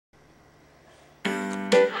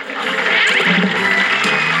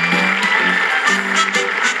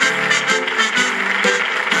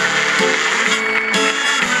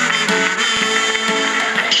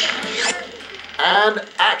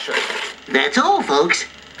That's all, folks.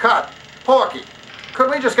 Cut. Porky, could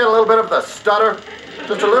we just get a little bit of the stutter?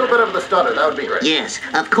 Just a little bit of the stutter, that would be great. Yes,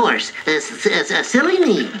 of course. Silly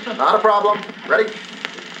me. Not a problem. Ready?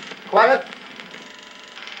 Quiet.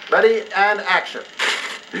 Ready and action.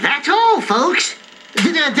 That's all, folks.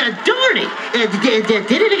 Darn it.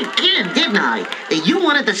 Did it again, didn't I? You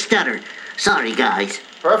wanted the stutter. Sorry, guys.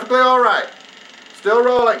 Perfectly all right. Still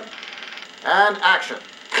rolling. And action.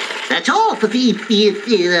 That's all for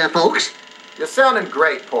folks. You're sounding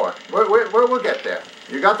great, Pork. We'll get there.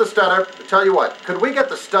 You got the stutter. Tell you what, could we get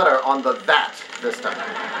the stutter on the that this time?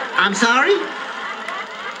 I'm sorry?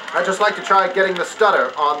 I'd just like to try getting the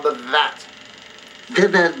stutter on the that.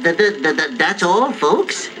 That's all,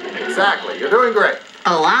 folks? Exactly. You're doing great.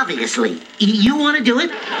 Oh, obviously. You want to do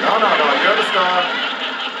it? No. You're the star.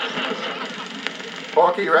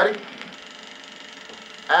 Porky, you ready?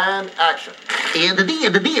 And action.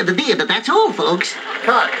 That's all, folks.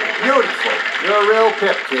 Cut. Beautiful. You're a real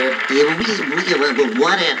pip, kid.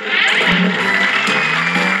 Whatever.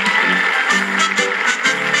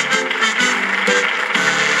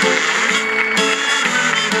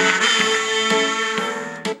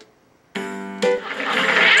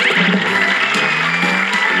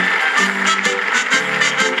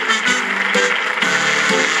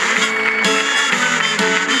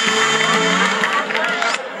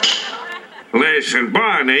 Listen,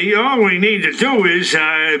 Barney, all we need to do is,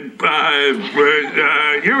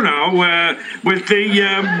 with the,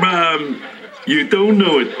 you don't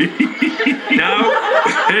know it. No?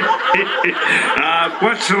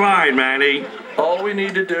 What's the line, Manny? All we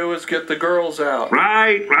need to do is get the girls out.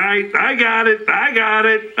 Right. I got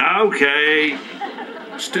it. Okay.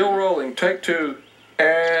 Still rolling. Take two.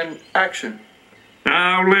 And action.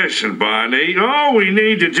 Now listen, Barney, all we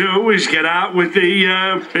need to do is get out with the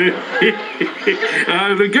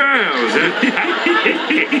girls.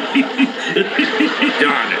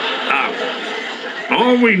 Darn it.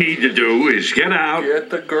 All we need to do is get out.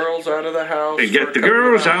 Get the girls out of the house. And get the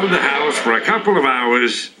girls out of the house for a couple of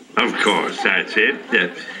hours. Of course, that's it.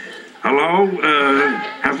 Hello?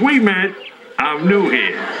 Have we met? I'm new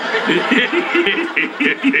here.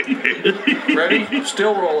 Ready?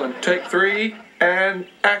 Still rolling. Take three. And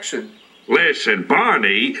action. Listen,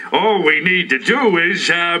 Barney, all we need to do is,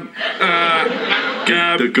 the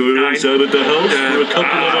girls out of the house for a couple of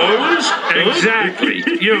hours? Exactly.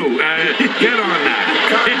 You, get on that.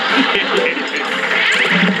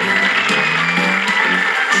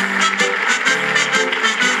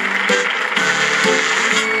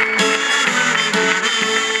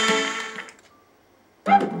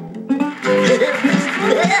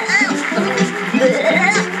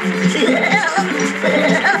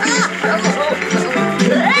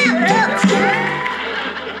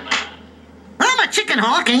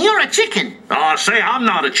 Hawk, and you're a chicken. Oh, say, I'm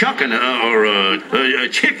not a chuckin' or a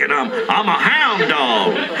chicken. I'm a hound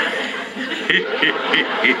dog.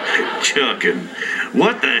 Chuckin'.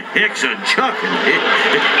 What the heck's a chuckin'?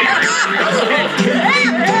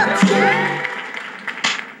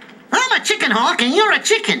 I'm a chicken, Hawk, and you're a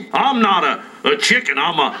chicken. I'm not a chicken.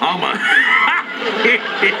 I'm a.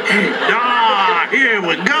 Ah, here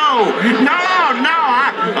we go. No,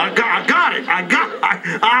 I got it.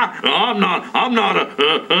 I'm not a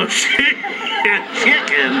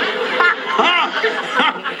chicken.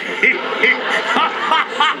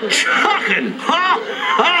 Chucking.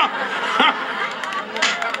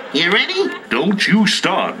 You ready? Don't you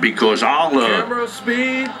start, because I'll Camera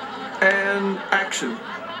speed and action.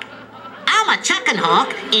 I'm a chuckin',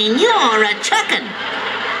 Hawk, and you're a chuckin'.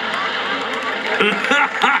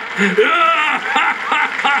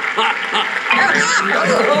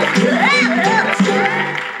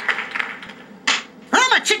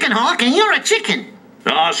 I'm a chicken, Hawk, and you're a chicken.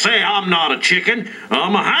 I say I'm not a chicken.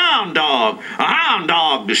 I'm a hound dog. A hound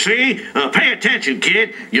dog, you see? Pay attention,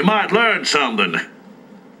 kid. You might learn something.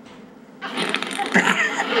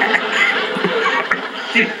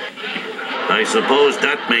 I suppose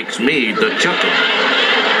that makes me the chuckle.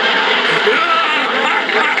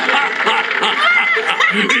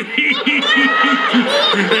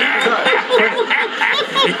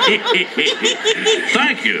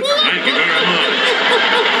 Thank you. Thank you very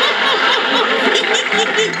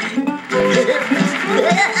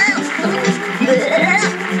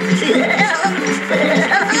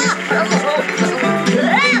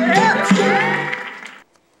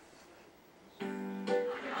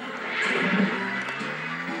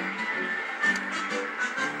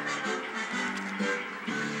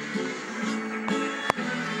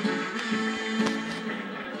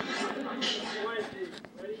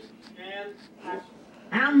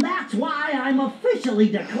And that's why I'm officially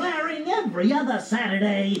declaring every other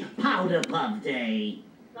Saturday, Powder Puff Day.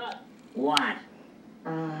 What?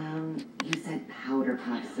 You said powder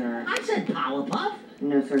puff, sir. I said Power Puff.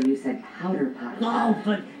 No, sir, you said powder puff. Oh,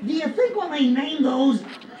 but do you think when they named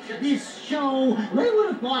this show, they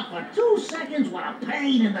would have thought for 2 seconds what a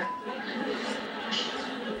pain in the...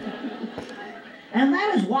 And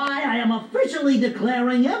that is why I am officially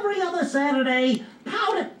declaring every other Saturday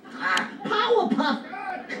Power Puff.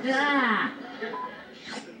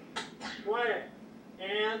 Quiet.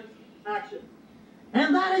 And action.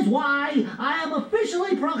 And that is why I am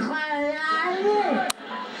officially proclaiming.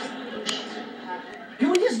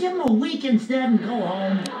 Can we just give him a week instead and go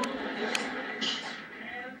home?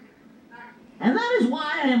 And that is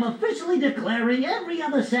why I am officially declaring every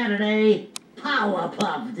other Saturday Power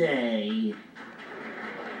Puff Day.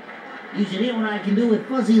 You should hear what I can do with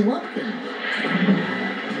Fuzzy Lumpkins.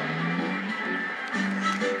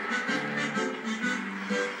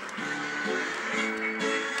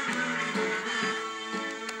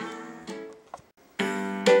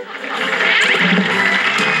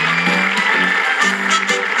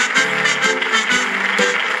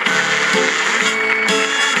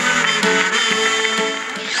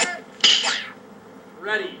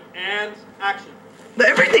 Ready, and action.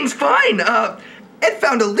 Everything's fine. Ed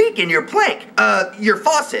found a leak in your plank, your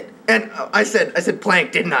faucet. And I said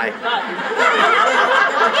plank, didn't I?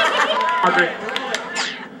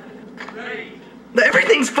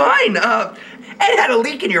 Everything's fine. Ed had a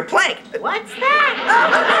leak in your plank. What's that?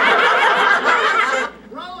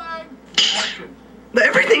 Rolling.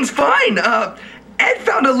 Everything's fine. Ed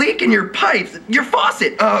found a leak in your pipes, your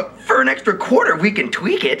faucet. For an extra quarter, we can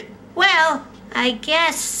tweak it. Well, I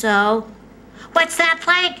guess so. What's that,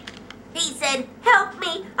 Plank? He said, help